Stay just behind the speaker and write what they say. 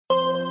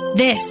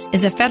This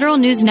is a Federal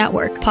News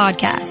Network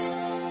podcast.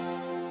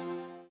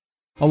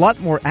 A lot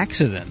more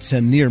accidents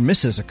and near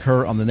misses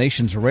occur on the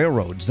nation's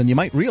railroads than you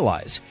might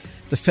realize.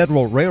 The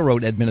Federal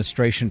Railroad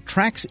Administration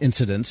tracks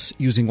incidents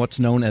using what's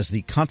known as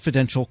the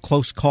Confidential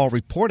Close Call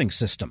Reporting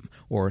System,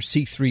 or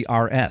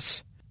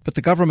C3RS. But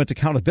the Government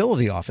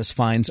Accountability Office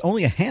finds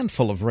only a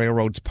handful of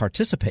railroads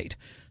participate,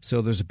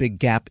 so there's a big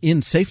gap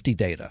in safety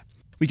data.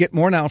 We get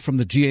more now from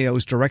the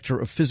GAO's Director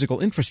of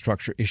Physical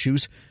Infrastructure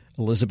Issues,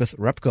 Elizabeth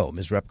Repko.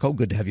 Ms. Repko,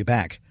 good to have you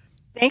back.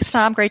 Thanks,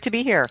 Tom. Great to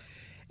be here.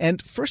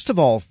 And first of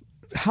all,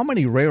 how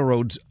many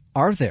railroads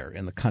are there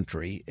in the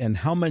country, and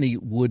how many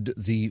would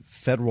the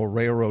Federal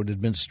Railroad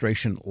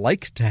Administration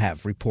like to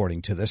have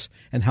reporting to this,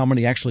 and how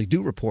many actually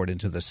do report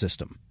into the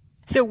system?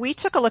 So we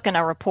took a look in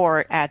our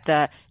report at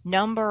the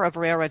number of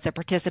railroads that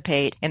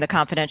participate in the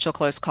confidential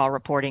close call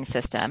reporting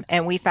system,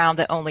 and we found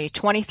that only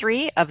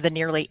 23 of the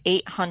nearly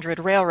 800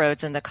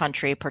 railroads in the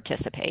country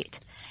participate.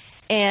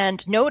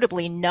 And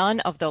notably,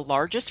 none of the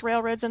largest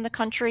railroads in the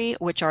country,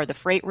 which are the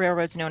freight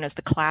railroads known as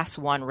the Class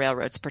 1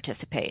 railroads,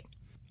 participate.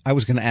 I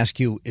was going to ask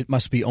you, it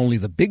must be only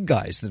the big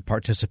guys that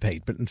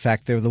participate, but in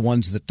fact, they're the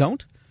ones that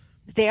don't?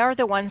 They are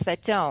the ones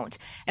that don't.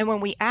 And when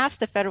we asked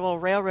the Federal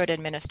Railroad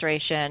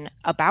Administration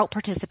about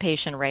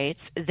participation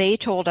rates, they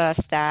told us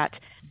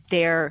that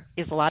there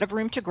is a lot of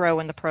room to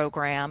grow in the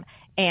program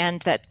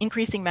and that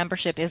increasing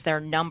membership is their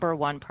number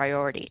one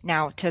priority.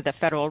 Now, to the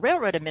Federal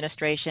Railroad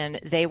Administration,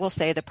 they will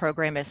say the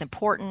program is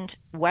important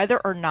whether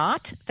or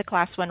not the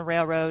Class 1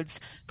 railroads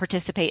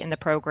participate in the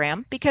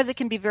program, because it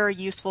can be very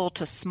useful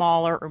to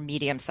smaller or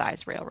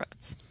medium-sized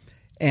railroads.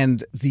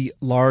 And the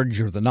large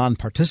or the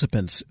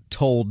non-participants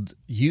told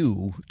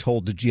the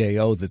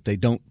GAO that they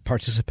don't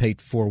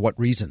participate for what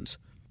reasons?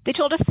 They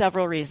told us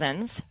several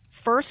reasons.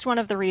 First, one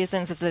of the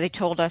reasons is that they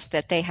told us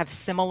that they have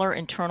similar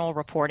internal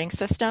reporting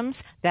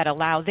systems that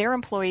allow their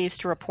employees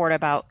to report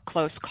about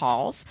close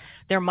calls.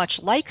 They're much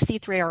like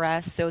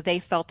C3RS, so they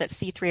felt that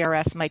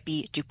C3RS might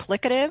be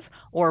duplicative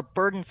or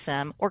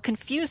burdensome or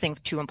confusing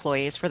to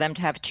employees for them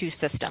to have two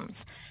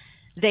systems.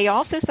 They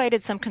also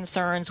cited some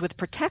concerns with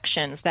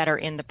protections that are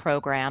in the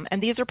program,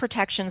 and these are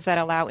protections that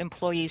allow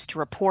employees to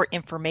report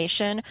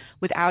information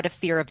without a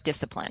fear of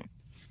discipline.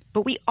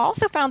 But we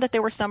also found that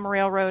there were some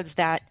railroads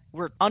that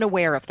were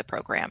unaware of the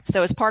program.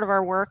 So as part of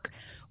our work,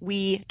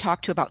 we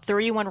talked to about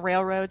 31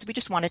 railroads. We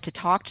just wanted to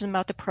talk to them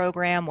about the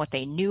program, what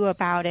they knew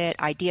about it,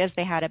 ideas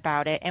they had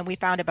about it, and we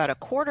found about a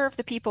quarter of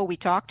the people we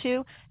talked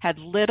to had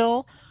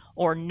little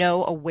or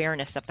no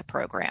awareness of the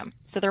program.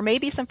 So there may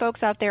be some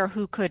folks out there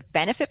who could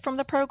benefit from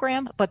the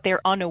program, but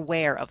they're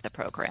unaware of the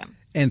program.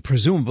 And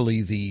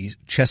presumably the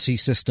Chessie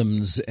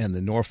Systems and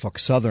the Norfolk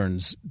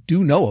Southerns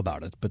do know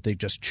about it, but they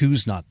just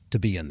choose not to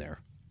be in there.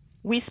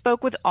 We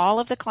spoke with all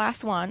of the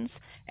Class 1s,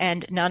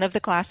 and none of the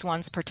Class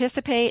 1s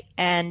participate,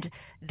 and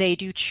they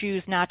do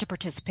choose not to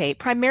participate,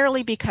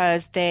 primarily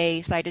because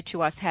they cited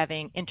to us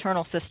having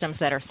internal systems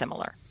that are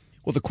similar.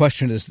 Well, the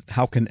question is,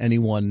 how can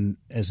anyone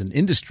as an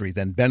industry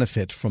then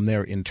benefit from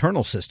their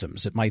internal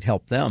systems? It might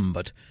help them,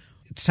 but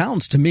it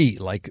sounds to me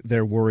like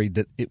they're worried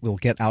that it will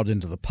get out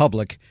into the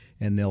public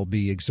and they'll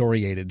be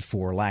exoriated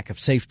for lack of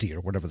safety or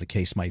whatever the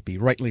case might be,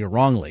 rightly or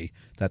wrongly.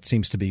 That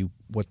seems to be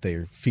what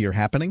they fear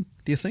happening,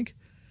 do you think?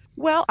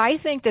 Well, I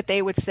think that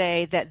they would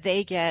say that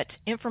they get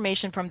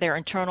information from their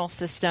internal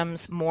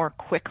systems more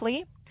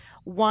quickly.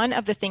 One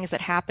of the things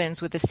that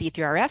happens with the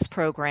C3RS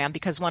program,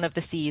 because one of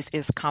the C's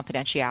is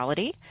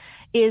confidentiality,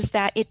 is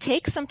that it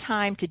takes some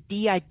time to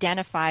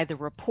de-identify the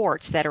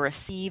reports that are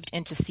received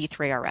into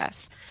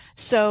C3RS.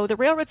 So the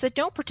railroads that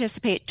don't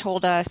participate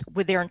told us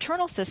with their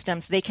internal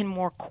systems, they can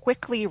more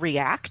quickly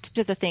react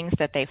to the things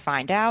that they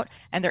find out,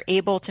 and they're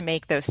able to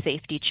make those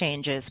safety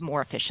changes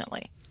more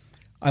efficiently.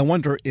 I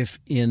wonder if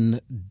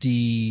in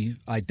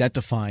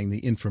de-identifying the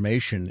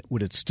information,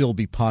 would it still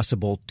be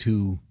possible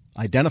to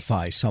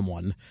identify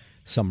someone,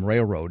 some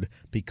railroad,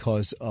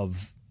 because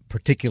of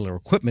particular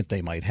equipment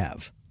they might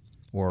have?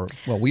 Or,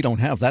 well, we don't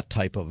have that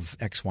type of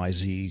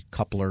XYZ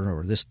coupler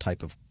or this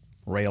type of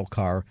rail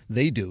car.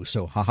 They do,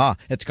 so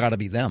it's got to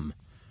be them.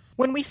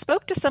 When we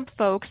spoke to some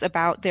folks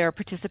about their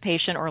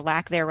participation or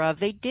lack thereof,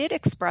 they did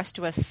express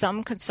to us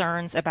some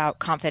concerns about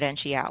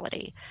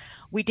confidentiality.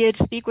 We did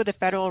speak with the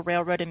Federal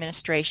Railroad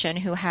Administration,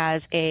 who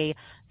has a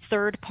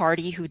third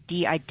party who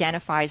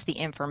de-identifies the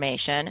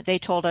information. They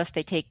told us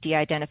they take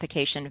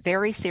de-identification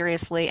very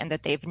seriously and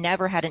that they've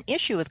never had an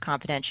issue with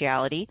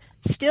confidentiality.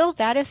 Still,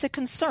 that is a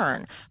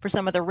concern for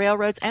some of the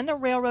railroads and the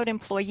railroad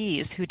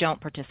employees who don't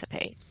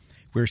participate.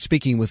 We're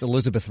speaking with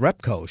Elizabeth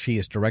Repko. She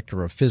is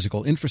Director of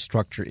Physical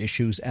Infrastructure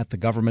Issues at the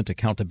Government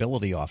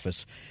Accountability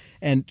Office.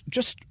 And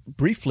just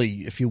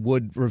briefly, if you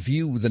would,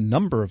 review the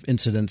number of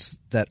incidents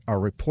that are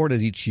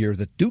reported each year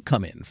that do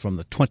come in from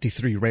the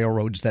 23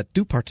 railroads that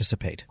do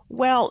participate.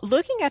 Well,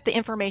 looking at the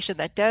information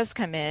that does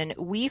come in,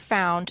 we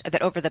found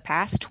that over the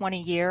past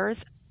 20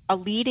 years, a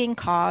leading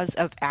cause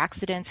of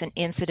accidents and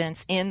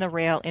incidents in the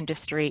rail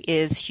industry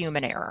is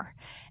human error.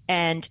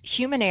 And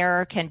human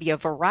error can be a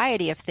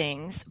variety of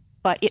things,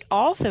 but it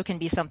also can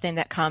be something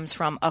that comes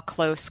from a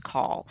close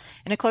call.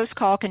 And a close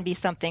call can be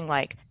something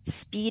like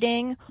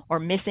speeding, or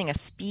missing a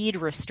speed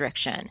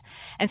restriction.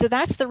 And so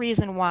that's the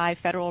reason why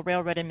Federal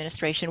Railroad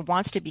Administration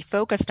wants to be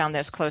focused on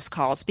those close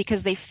calls,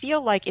 because they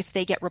feel like if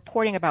they get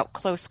reporting about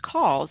close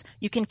calls,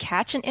 you can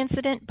catch an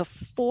incident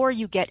before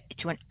you get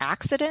to an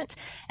accident,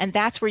 and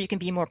that's where you can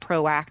be more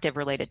proactive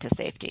related to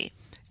safety.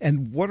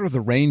 And what are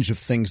the range of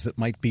things that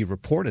might be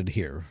reported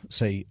here?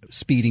 Say,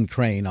 speeding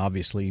train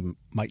obviously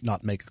might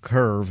not make a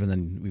curve, and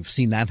then we've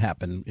seen that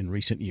happen in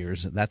recent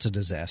years, and that's a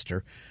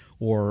disaster.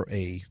 Or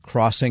a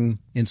crossing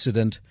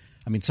incident.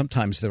 I mean,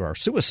 sometimes there are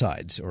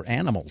suicides or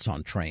animals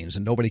on trains,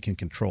 and nobody can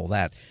control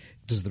that.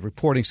 Does the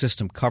reporting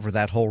system cover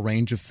that whole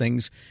range of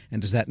things?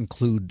 And does that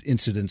include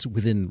incidents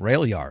within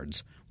rail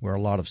yards where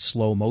a lot of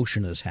slow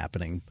motion is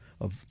happening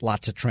of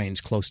lots of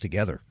trains close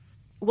together?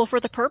 Well,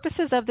 for the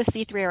purposes of the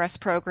C3RS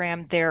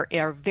program, there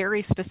are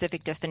very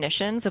specific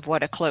definitions of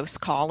what a close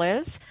call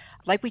is.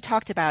 Like we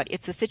talked about,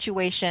 it's a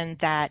situation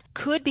that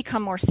could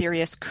become more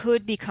serious,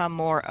 could become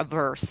more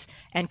adverse,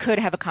 and could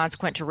have a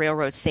consequence to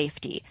railroad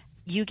safety.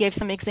 You gave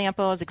some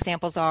examples.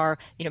 Examples are,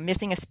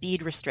 missing a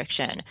speed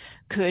restriction.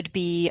 Could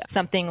be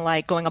something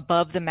like going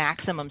above the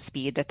maximum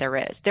speed that there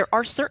is. There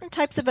are certain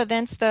types of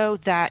events, though,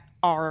 that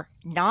are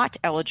not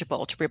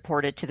eligible to be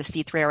reported to the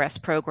C3RS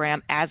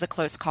program as a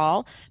close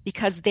call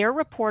because they're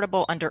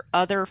reportable under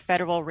other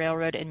Federal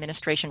Railroad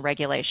Administration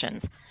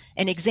regulations.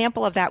 An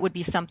example of that would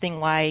be something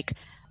like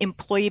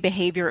employee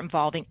behavior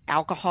involving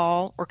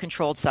alcohol or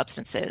controlled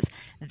substances.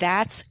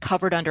 That's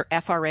covered under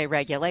FRA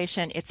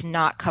regulation. It's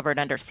not covered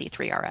under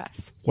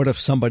C3RS. What if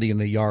somebody in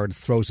the yard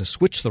throws a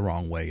switch the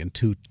wrong way and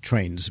two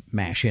trains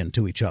mash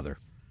into each other?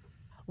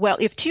 Well,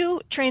 if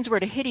two trains were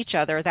to hit each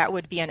other, that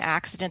would be an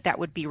accident that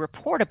would be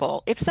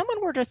reportable. If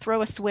someone were to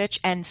throw a switch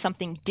and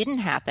something didn't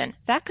happen,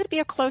 that could be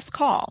a close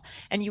call.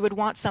 And you would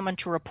want someone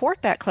to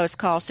report that close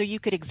call so you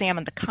could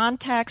examine the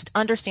context,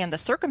 understand the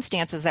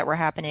circumstances that were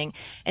happening,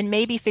 and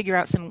maybe figure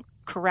out some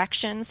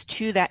corrections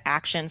to that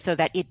action so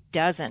that it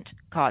doesn't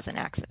cause an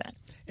accident.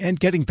 And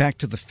getting back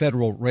to the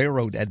Federal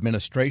Railroad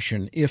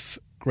Administration, if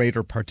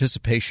greater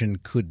participation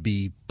could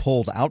be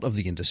pulled out of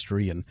the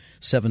industry and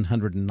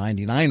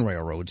 799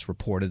 railroads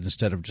reported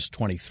instead of just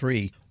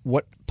 23,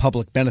 what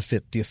public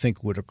benefit do you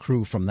think would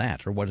accrue from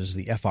that? Or what does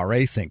the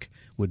FRA think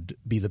would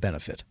be the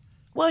benefit?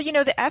 Well,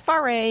 the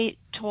FRA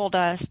told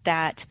us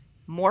that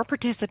more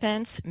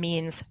participants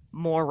means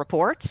more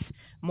reports.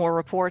 More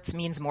reports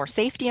means more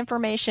safety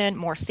information.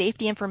 More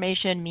safety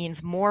information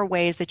means more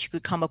ways that you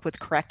could come up with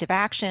corrective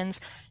actions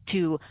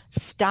to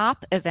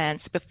stop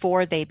events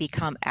before they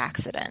become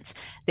accidents.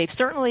 They've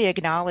certainly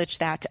acknowledged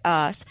that to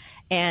us,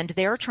 and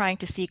they're trying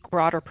to seek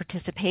broader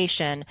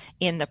participation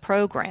in the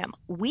program.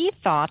 We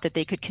thought that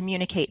they could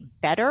communicate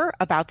better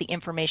about the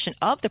information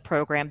of the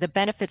program, the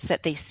benefits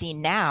that they see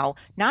now,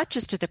 not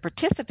just to the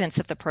participants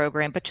of the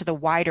program, but to the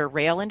wider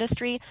rail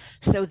industry,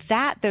 so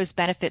that those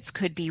benefits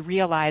could be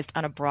realized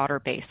on a broader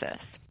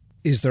basis.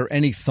 Is there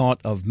any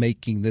thought of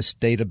making this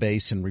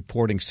database and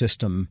reporting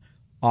system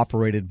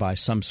operated by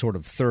some sort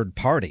of third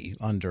party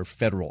under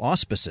federal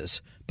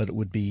auspices, but it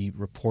would be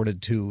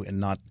reported to and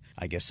not,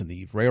 I guess in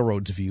the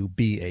railroad's view,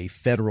 be a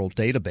federal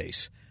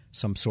database,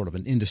 some sort of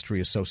an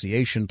industry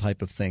association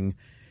type of thing,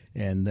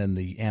 and then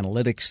the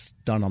analytics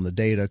done on the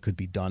data could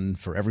be done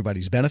for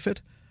everybody's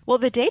benefit? Well,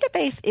 the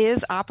database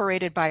is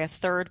operated by a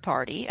third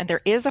party, and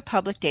there is a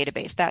public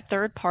database. That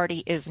third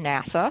party is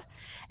NASA,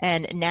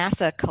 and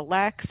NASA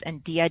collects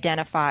and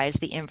de-identifies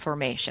the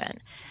information.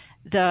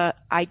 The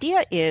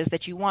idea is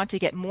that you want to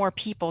get more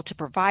people to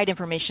provide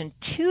information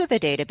to the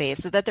database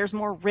so that there's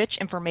more rich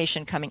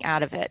information coming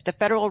out of it. The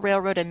Federal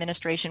Railroad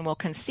Administration will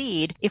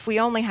concede if we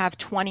only have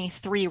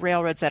 23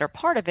 railroads that are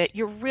part of it,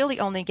 you're really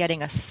only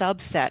getting a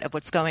subset of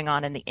what's going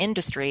on in the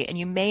industry, and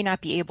you may not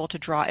be able to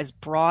draw as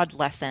broad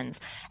lessons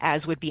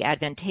as would be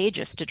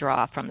advantageous to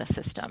draw from the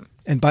system.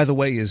 And by the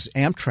way, is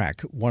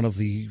Amtrak one of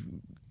the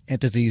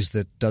entities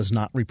that does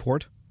not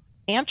report?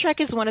 Amtrak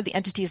is one of the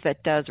entities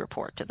that does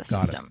report to the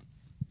system.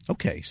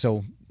 Okay,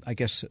 so I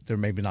guess they're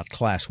maybe not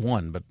class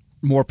one, but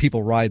more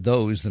people ride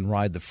those than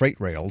ride the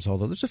freight rails,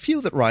 although there's a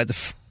few that ride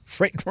the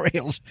freight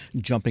rails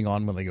jumping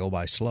on when they go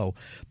by slow.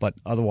 But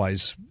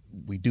otherwise,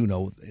 we do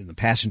know in the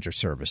passenger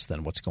service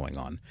then what's going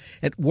on.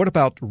 And what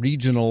about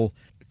regional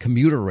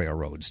commuter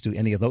railroads? Do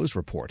any of those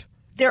report?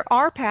 There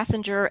are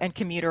passenger and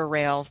commuter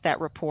rails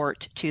that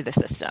report to the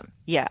system,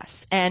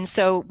 yes. And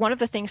so one of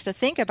the things to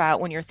think about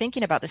when you're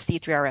thinking about the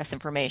C3RS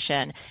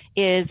information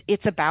is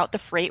it's about the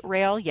freight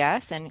rail,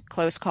 yes, and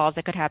close calls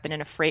that could happen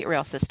in a freight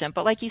rail system.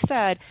 But like you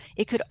said,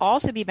 it could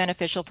also be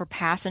beneficial for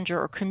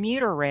passenger or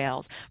commuter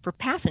rails for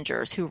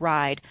passengers who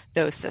ride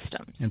those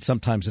systems. And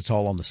sometimes it's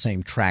all on the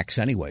same tracks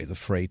anyway, the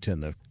freight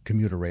and the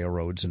commuter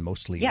railroads, and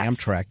mostly yes.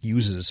 Amtrak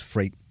uses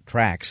freight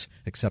tracks,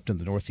 except in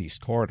the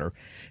Northeast Corridor.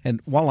 And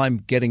while I'm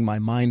getting my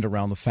mind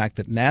around the fact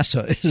that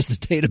NASA is the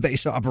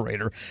database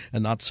operator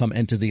and not some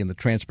entity in the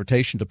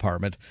Transportation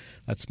Department,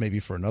 that's maybe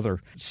for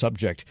another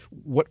subject.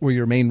 What were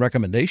your main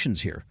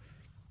recommendations here?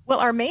 Well,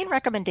 our main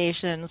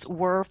recommendations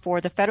were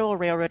for the Federal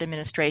Railroad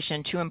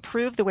Administration to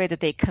improve the way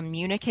that they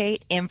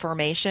communicate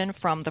information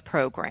from the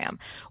program.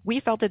 We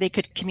felt that they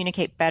could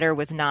communicate better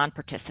with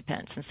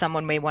non-participants. And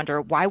someone may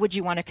wonder, why would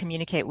you want to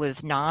communicate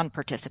with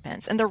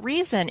non-participants? And the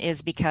reason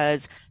is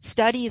because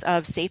studies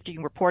of safety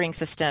reporting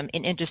system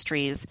in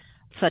industries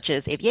such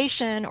as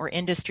aviation or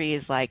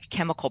industries like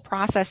chemical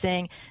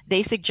processing,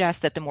 they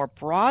suggest that the more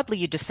broadly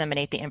you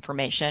disseminate the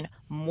information,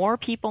 more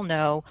people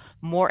know,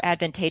 more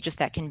advantageous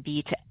that can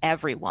be to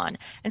everyone.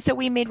 And so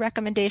we made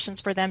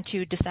recommendations for them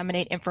to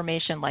disseminate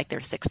information like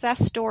their success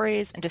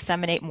stories and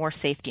disseminate more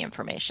safety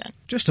information.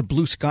 Just a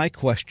blue sky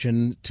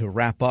question to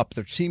wrap up.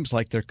 There seems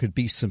like there could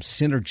be some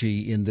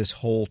synergy in this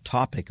whole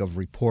topic of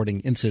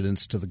reporting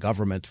incidents to the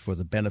government for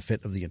the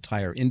benefit of the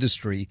entire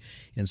industry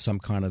in some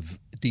kind of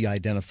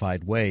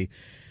de-identified way.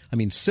 I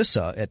mean,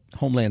 CISA at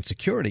Homeland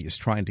Security is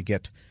trying to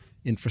get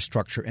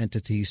infrastructure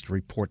entities to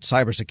report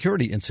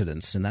cybersecurity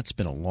incidents, and that's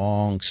been a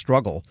long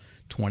struggle,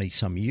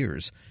 20-some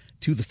years,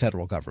 to the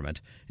federal government.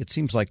 It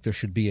seems like there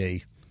should be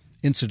a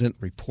incident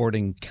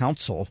reporting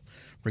council,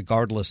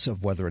 regardless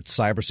of whether it's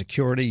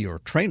cybersecurity or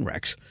train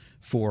wrecks,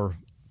 for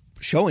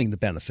showing the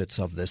benefits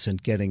of this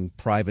and getting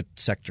private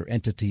sector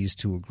entities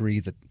to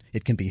agree that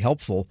it can be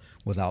helpful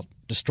without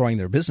destroying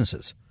their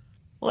businesses.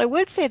 Well, I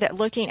would say that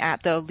looking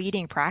at the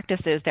leading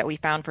practices that we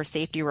found for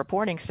safety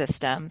reporting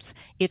systems,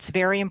 it's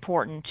very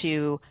important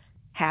to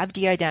have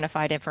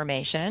de-identified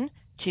information,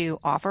 to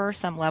offer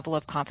some level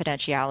of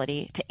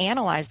confidentiality, to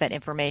analyze that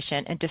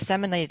information and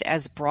disseminate it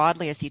as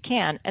broadly as you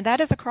can. And that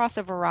is across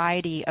a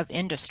variety of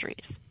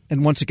industries.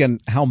 And once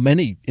again, how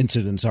many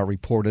incidents are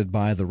reported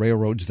by the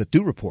railroads that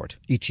do report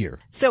each year?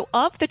 So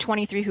of the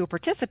 23 who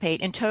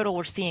participate, in total,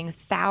 we're seeing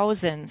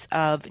thousands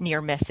of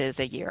near misses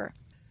a year.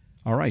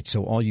 All right,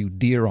 so all you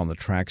deer on the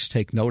tracks,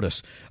 take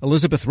notice.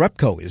 Elizabeth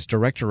Repko is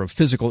Director of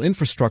Physical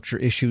Infrastructure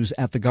Issues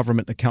at the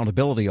Government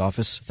Accountability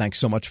Office. Thanks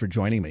so much for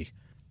joining me.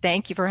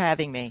 Thank you for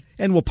having me.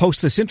 And we'll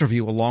post this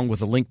interview along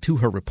with a link to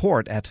her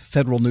report at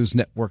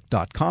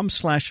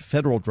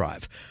federalnewsnetwork.com/Federal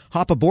Drive.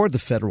 Hop aboard the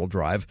Federal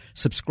Drive.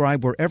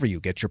 Subscribe wherever you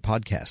get your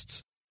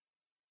podcasts.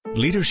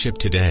 Leadership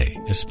today,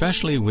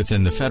 especially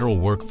within the federal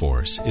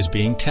workforce, is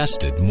being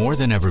tested more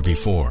than ever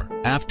before.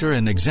 After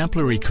an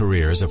exemplary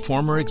career as a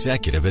former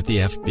executive at the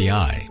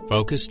FBI,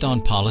 focused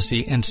on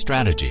policy and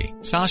strategy,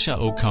 Sasha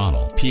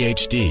O'Connell,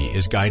 Ph.D.,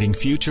 is guiding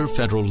future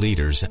federal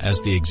leaders as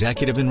the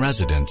executive in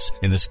residence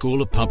in the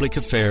School of Public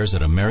Affairs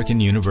at American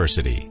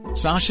University.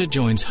 Sasha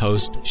joins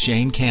host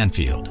Shane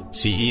Canfield,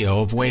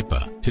 CEO of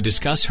WEPA, to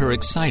discuss her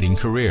exciting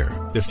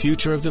career, the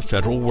future of the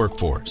federal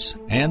workforce,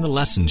 and the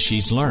lessons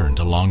she's learned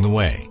along the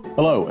way.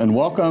 Hello, and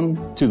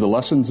welcome to the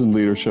Lessons in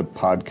Leadership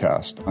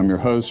podcast. I'm your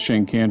host,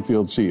 Shane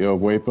Canfield, CEO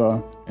of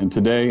WEPA, and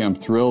today I'm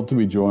thrilled to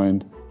be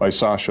joined by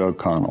Sasha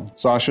O'Connell.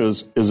 Sasha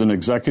is an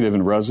executive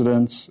in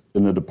residence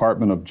in the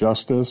Department of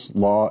Justice,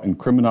 Law, and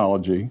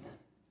Criminology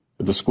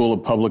at the School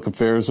of Public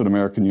Affairs at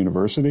American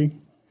University,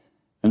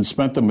 and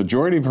spent the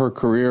majority of her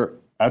career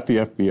at the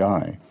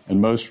FBI,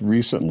 and most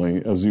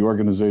recently as the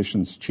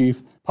organization's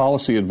Chief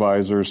Policy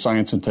Advisor,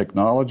 Science and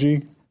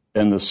Technology,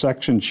 and the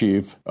Section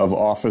Chief of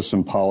Office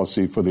and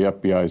Policy for the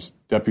FBI's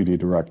Deputy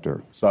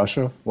Director.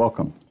 Sasha,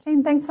 welcome.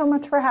 Jane, thanks so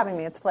much for having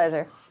me. It's a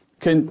pleasure.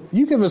 Can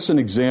you give us an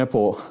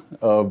example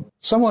of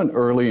someone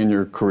early in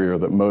your career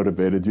that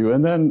motivated you,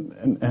 and then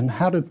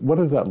what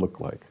did that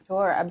look like?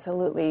 Sure,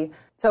 absolutely.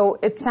 So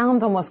it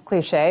sounds almost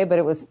cliche, but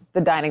it was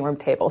the dining room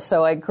table.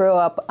 So I grew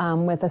up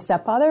with a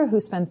stepfather who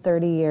spent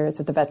 30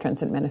 years at the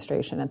Veterans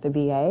Administration at the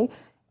VA,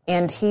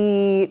 and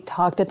he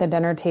talked at the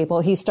dinner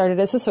table. He started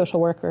as a social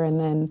worker and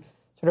then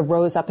sort of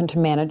rose up into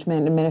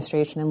management,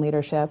 administration, and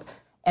leadership.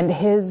 And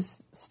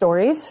his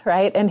stories,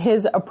 right, and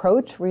his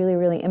approach really,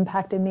 really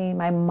impacted me.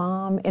 My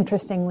mom,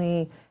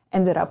 interestingly,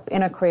 ended up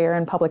in a career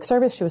in public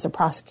service. She was a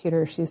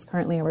prosecutor. She's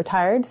currently a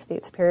retired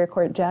state superior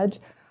court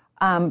judge.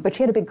 But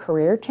she had a big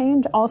career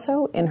change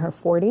also in her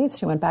 40s.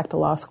 She went back to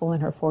law school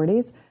in her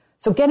 40s.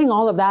 So getting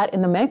all of that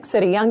in the mix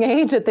at a young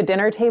age at the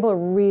dinner table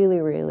really,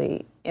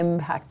 really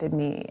impacted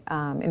me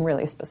in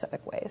really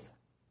specific ways.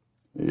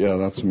 Yeah,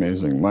 that's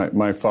amazing.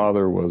 My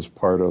father was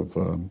part of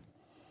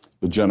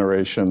the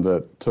generation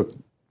that took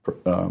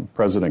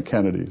President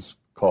Kennedy's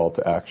call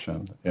to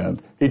action.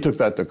 And he took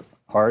that to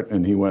heart,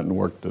 and he went and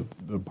worked at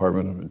the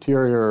Department of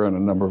Interior and a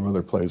number of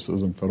other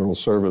places in federal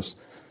service.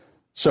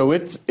 So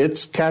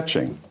it's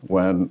catching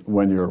when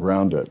you're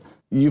around it.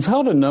 You've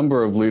held a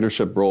number of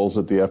leadership roles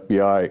at the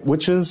FBI,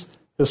 which is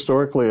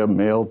historically a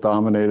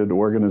male-dominated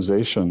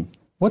organization.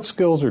 What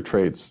skills or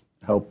traits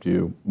helped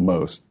you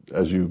most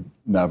as you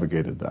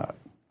navigated that?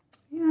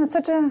 Yeah, it's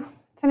an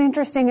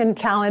interesting and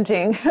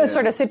challenging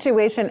sort of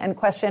situation and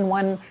question.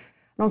 One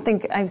I don't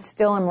think I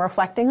still am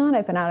reflecting on.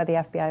 I've been out of the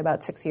FBI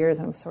about 6 years,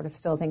 and I'm sort of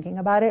still thinking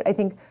about it. I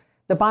think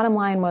the bottom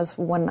line was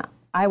when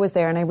I was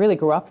there, and I really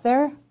grew up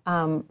there,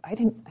 I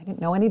didn't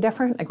know any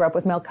different. I grew up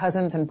with male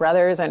cousins and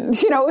brothers, and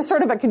it was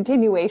sort of a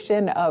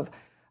continuation of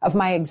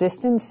my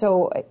existence.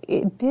 So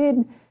it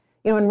did,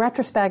 in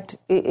retrospect,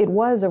 it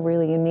was a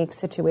really unique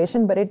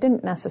situation, but it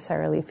didn't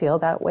necessarily feel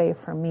that way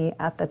for me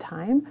at the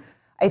time.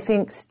 I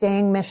think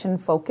staying mission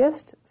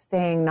focused,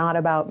 staying not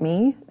about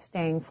me,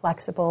 staying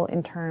flexible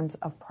in terms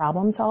of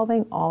problem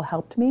solving all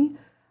helped me.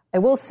 I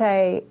will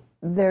say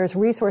there's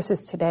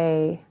resources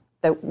today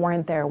that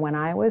weren't there when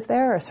I was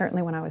there, or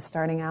certainly when I was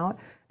starting out.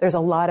 There's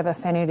a lot of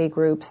affinity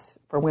groups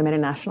for women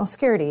in national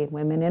security,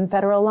 women in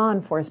federal law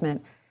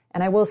enforcement.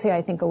 And I will say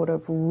I think I would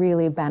have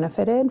really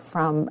benefited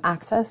from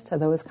access to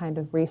those kind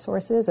of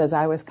resources as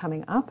I was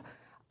coming up.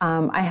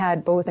 I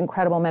had both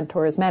incredible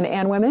mentors, men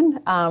and women,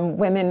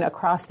 women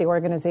across the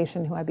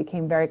organization who I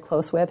became very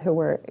close with, who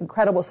were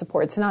incredible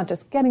supports, not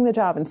just getting the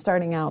job and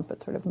starting out,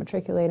 but sort of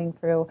matriculating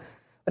through.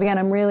 But again,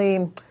 I'm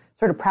really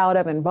sort of proud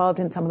of, involved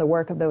in some of the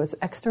work of those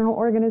external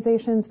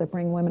organizations that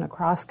bring women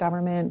across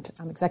government,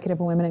 executive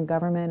women in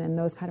government, and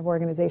those kind of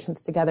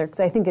organizations together, because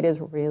I think it is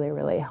really,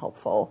 really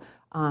helpful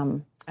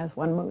as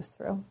one moves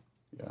through.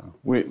 Yeah,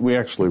 we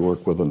actually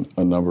work with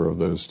a number of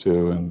those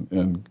too,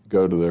 and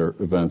go to their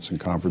events and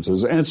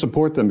conferences and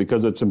support them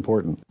because it's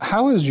important.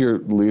 How has your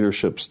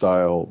leadership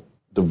style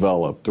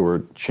developed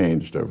or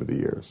changed over the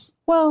years?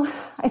 Well,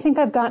 I think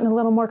I've gotten a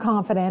little more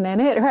confident in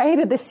it,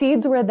 right? The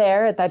seeds were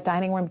there at that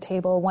dining room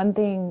table. One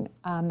thing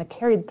that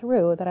carried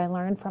through that I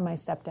learned from my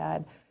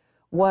stepdad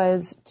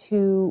was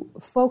to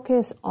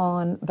focus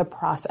on the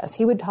process.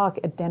 He would talk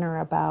at dinner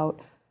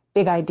about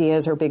big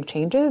ideas or big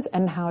changes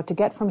and how to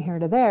get from here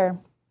to there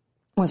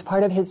was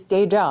part of his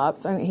day job.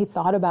 So he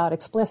thought about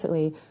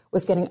explicitly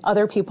was getting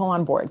other people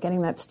on board,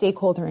 getting that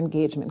stakeholder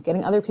engagement,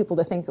 getting other people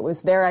to think it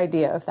was their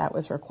idea if that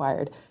was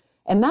required.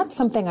 And that's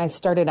something I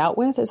started out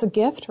with as a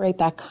gift, right?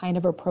 That kind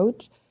of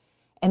approach.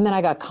 And then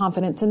I got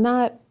confidence in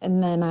that,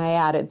 and then I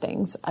added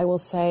things. I will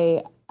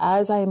say,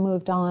 as I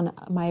moved on,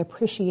 my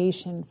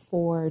appreciation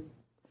for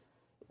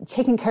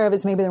taking care of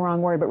is maybe the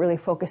wrong word, but really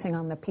focusing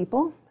on the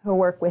people who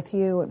work with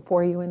you and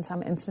for you in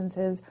some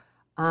instances,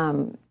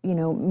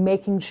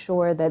 making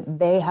sure that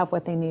they have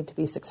what they need to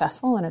be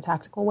successful in a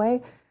tactical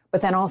way. But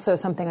then also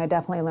something I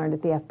definitely learned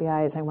at the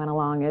FBI as I went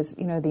along is,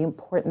 the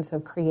importance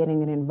of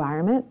creating an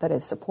environment that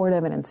is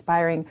supportive and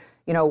inspiring.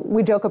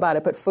 We joke about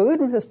it, but food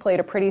has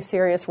played a pretty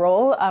serious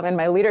role in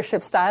my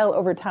leadership style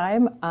over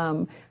time.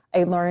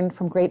 I learned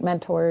from great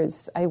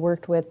mentors. I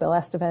worked with Bill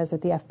Estevez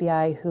at the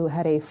FBI, who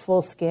had a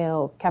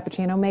full-scale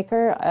cappuccino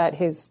maker at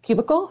his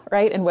cubicle,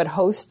 right, and would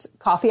host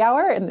coffee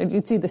hour, and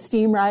you'd see the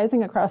steam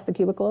rising across the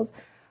cubicles.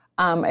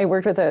 I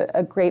worked with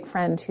a great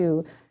friend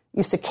who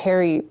used to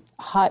carry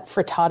hot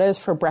frittatas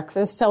for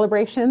breakfast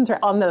celebrations or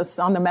on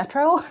the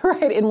metro,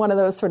 right, in one of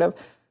those sort of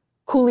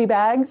coolie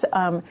bags.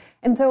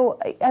 And so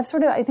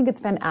I think it's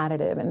been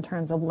additive in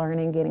terms of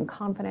learning, gaining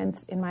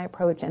confidence in my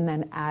approach, and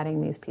then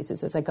adding these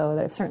pieces as I go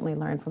that I've certainly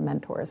learned from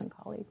mentors and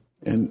colleagues.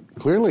 And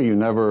clearly you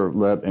never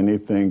let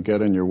anything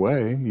get in your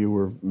way. You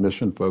were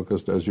mission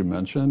focused, as you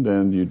mentioned,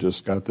 and you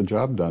just got the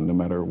job done no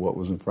matter what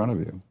was in front of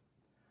you.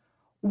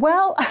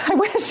 Well, I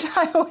wish,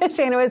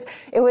 and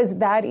it was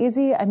that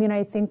easy. I mean,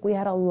 I think we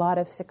had a lot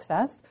of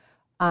success.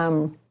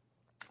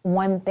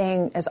 One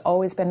thing has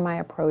always been my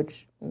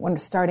approach when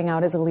starting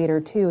out as a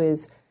leader too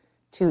is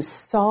to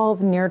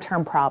solve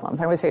near-term problems.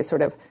 I always say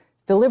sort of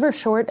deliver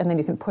short and then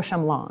you can push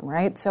them long,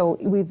 right? So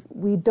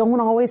we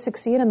don't always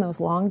succeed in those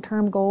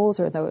long-term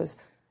goals or those,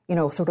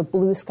 sort of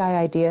blue sky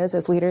ideas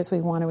as leaders we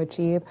want to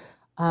achieve.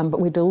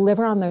 But we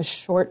deliver on those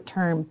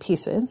short-term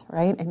pieces,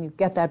 right? And you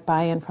get that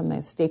buy-in from the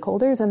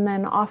stakeholders, and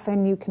then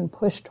often you can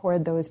push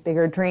toward those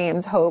bigger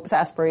dreams, hopes,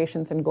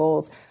 aspirations, and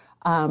goals.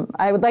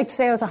 I would like to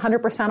say I was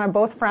 100% on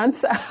both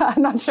fronts.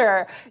 I'm not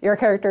sure your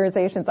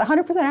characterization's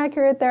 100%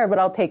 accurate there, but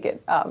I'll take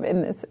it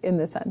in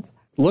this sense.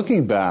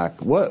 Looking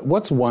back,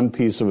 what's one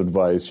piece of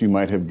advice you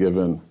might have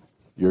given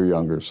your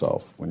younger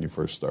self when you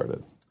first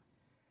started?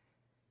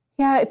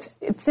 Yeah,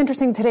 it's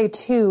interesting today,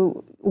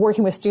 too,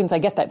 working with students, I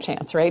get that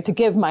chance, right, to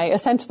give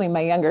essentially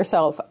my younger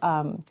self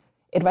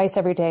advice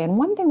every day. And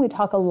one thing we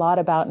talk a lot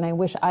about, and I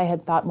wish I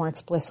had thought more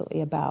explicitly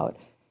about,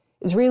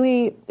 is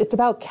really, it's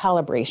about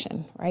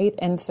calibration, right?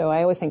 And so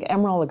I always think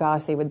Emeril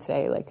Lagasse would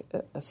say, like,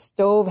 a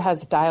stove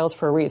has dials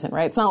for a reason,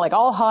 right? It's not like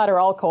all hot or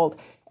all cold.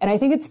 And I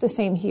think it's the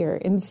same here.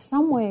 In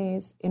some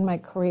ways, in my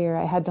career,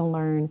 I had to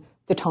learn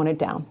to tone it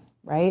down,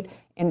 right?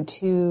 And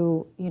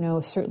to,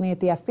 certainly at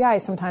the FBI,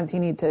 sometimes you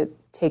need to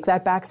take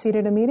that back seat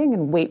at a meeting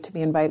and wait to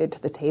be invited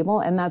to the table.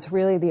 And that's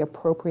really the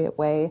appropriate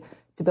way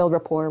to build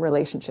rapport,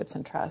 relationships,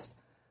 and trust.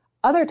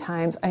 Other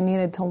times, I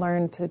needed to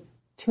learn to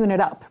tune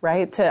it up,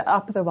 right? To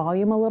up the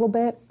volume a little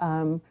bit.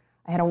 I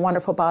had a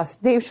wonderful boss,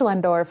 Dave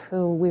Schlendorf,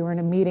 who we were in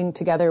a meeting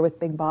together with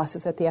big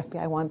bosses at the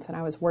FBI once, and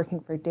I was working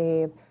for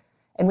Dave.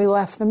 And we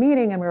left the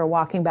meeting and we were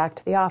walking back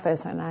to the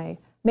office, and I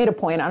made a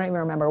point. I don't even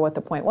remember what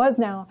the point was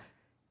now.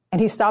 And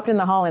he stopped in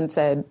the hall and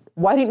said,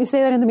 "Why didn't you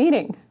say that in the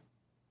meeting?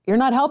 You're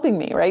not helping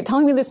me, right?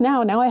 Telling me this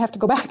now I have to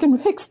go back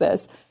and fix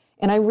this."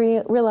 And I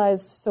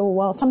realized,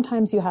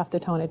 sometimes you have to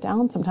tone it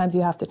down, sometimes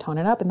you have to tone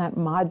it up, and that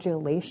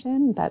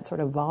modulation, that sort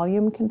of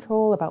volume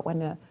control about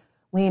when to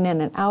lean in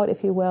and out,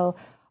 if you will,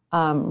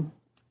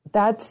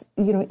 that's,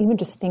 even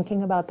just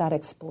thinking about that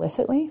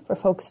explicitly for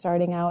folks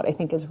starting out, I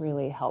think is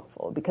really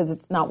helpful because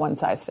it's not one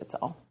size fits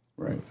all.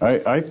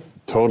 Right. I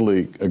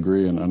totally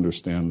agree and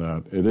understand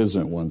that. It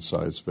isn't one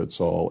size fits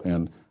all.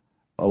 And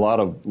a lot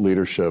of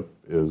leadership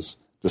is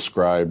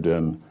described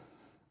in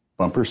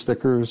bumper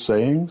stickers,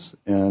 sayings,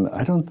 and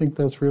I don't think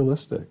that's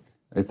realistic.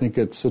 I think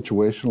it's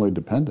situationally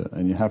dependent,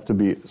 and you have to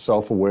be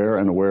self-aware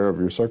and aware of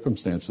your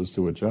circumstances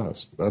to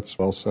adjust. That's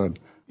well said.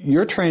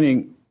 You're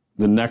training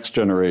the next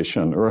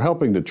generation, or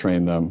helping to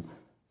train them,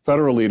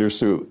 federal leaders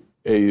through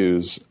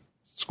AU's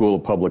School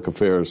of Public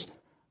Affairs.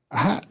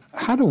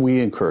 How do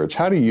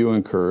you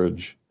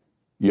encourage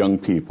young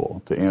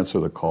people to answer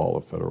the call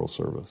of federal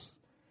service?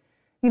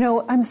 You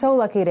know, I'm so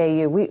lucky at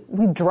AU.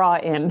 We draw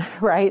in,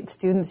 right,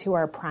 students who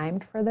are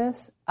primed for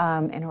this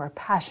and who are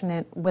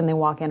passionate when they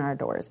walk in our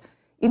doors.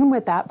 Even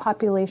with that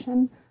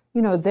population,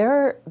 you know,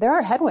 there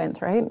are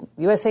headwinds, right?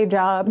 USA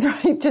Jobs,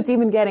 right? Just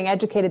even getting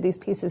educated, these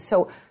pieces.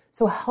 So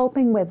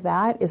helping with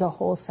that is a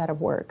whole set of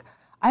work.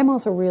 I'm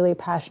also really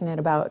passionate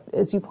about,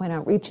 as you point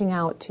out, reaching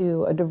out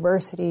to a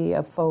diversity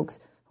of folks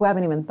who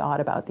haven't even thought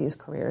about these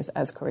careers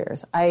as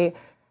careers. I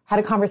had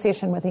a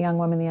conversation with a young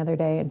woman the other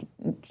day, and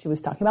she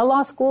was talking about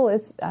law school.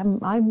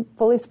 I'm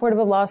fully supportive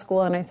of law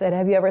school, and I said,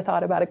 have you ever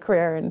thought about a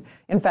career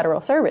in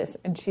federal service?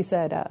 And she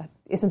said,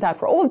 isn't that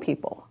for old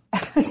people?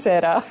 I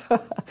said,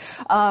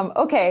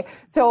 okay.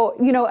 So,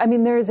 you know, I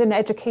mean, there's an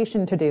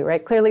education to do,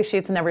 right? Clearly,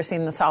 she's never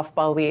seen the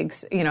softball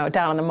leagues, you know,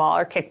 down in the mall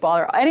or kickball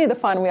or any of the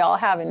fun we all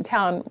have in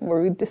town,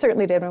 where we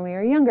certainly did when we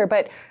were younger.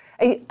 But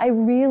I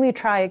really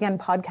try, again,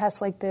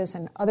 podcasts like this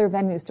and other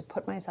venues to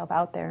put myself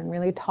out there and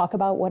really talk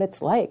about what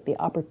it's like, the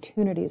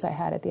opportunities I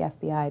had at the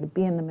FBI to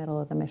be in the middle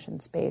of the mission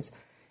space,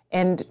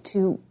 and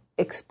to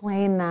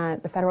explain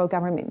that the federal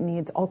government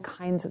needs all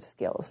kinds of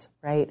skills,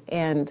 right?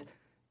 And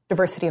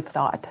diversity of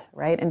thought,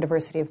 right? And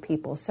diversity of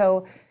people.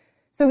 So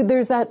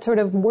there's that sort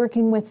of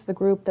working with the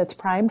group that's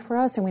primed for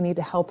us, and we need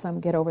to help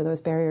them get over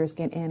those barriers,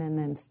 get in, and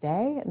then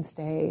stay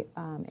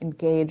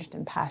engaged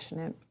and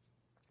passionate.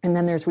 And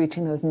then there's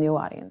reaching those new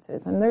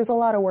audiences. And there's a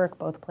lot of work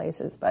both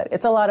places, but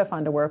it's a lot of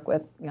fun to work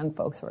with young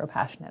folks who are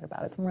passionate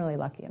about it. So I'm really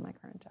lucky in my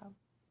current job.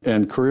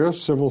 And career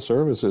civil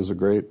service is a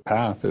great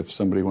path if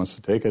somebody wants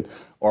to take it.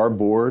 Our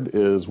board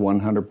is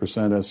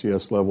 100%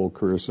 SES level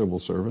career civil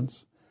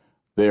servants.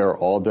 They are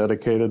all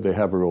dedicated. They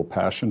have a real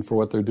passion for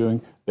what they're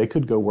doing. They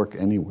could go work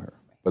anywhere,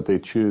 but they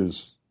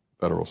choose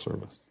federal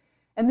service.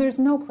 And there's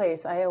no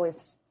place, I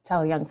always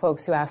tell young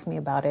folks who ask me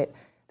about it,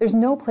 there's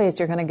no place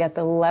you're going to get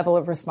the level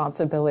of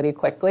responsibility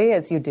quickly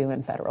as you do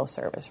in federal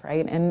service,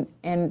 right?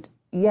 And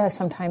yes,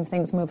 sometimes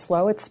things move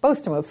slow. It's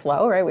supposed to move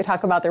slow, right? We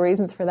talk about the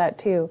reasons for that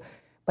too.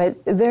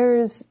 But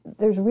there's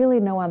really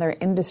no other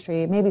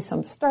industry, maybe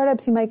some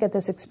startups you might get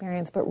this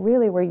experience, but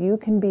really where you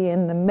can be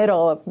in the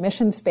middle of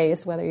mission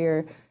space, whether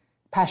you're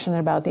passionate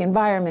about the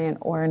environment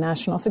or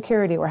national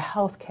security or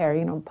healthcare,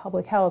 you know,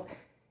 public health,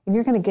 and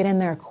you're going to get in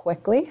there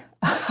quickly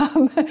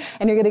and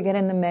you're going to get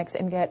in the mix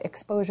and get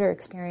exposure,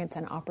 experience,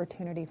 and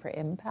opportunity for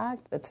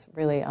impact that's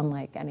really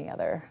unlike any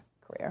other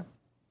career.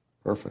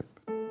 Perfect.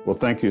 Well,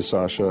 thank you,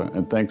 Sasha,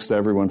 and thanks to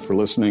everyone for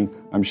listening.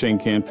 I'm Shane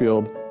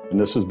Canfield, and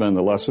this has been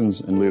the Lessons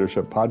in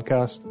Leadership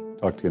podcast.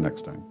 Talk to you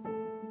next time.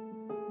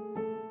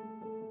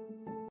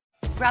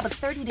 Grab a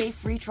 30-day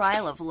free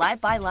trial of Live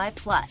by Live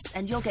Plus,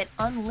 and you'll get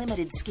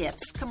unlimited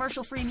skips,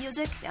 commercial-free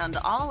music, and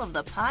all of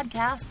the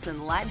podcasts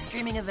and live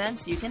streaming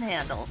events you can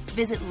handle.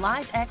 Visit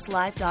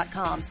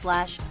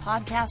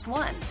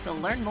livexlive.com/podcast1 to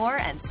learn more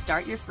and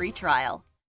start your free trial.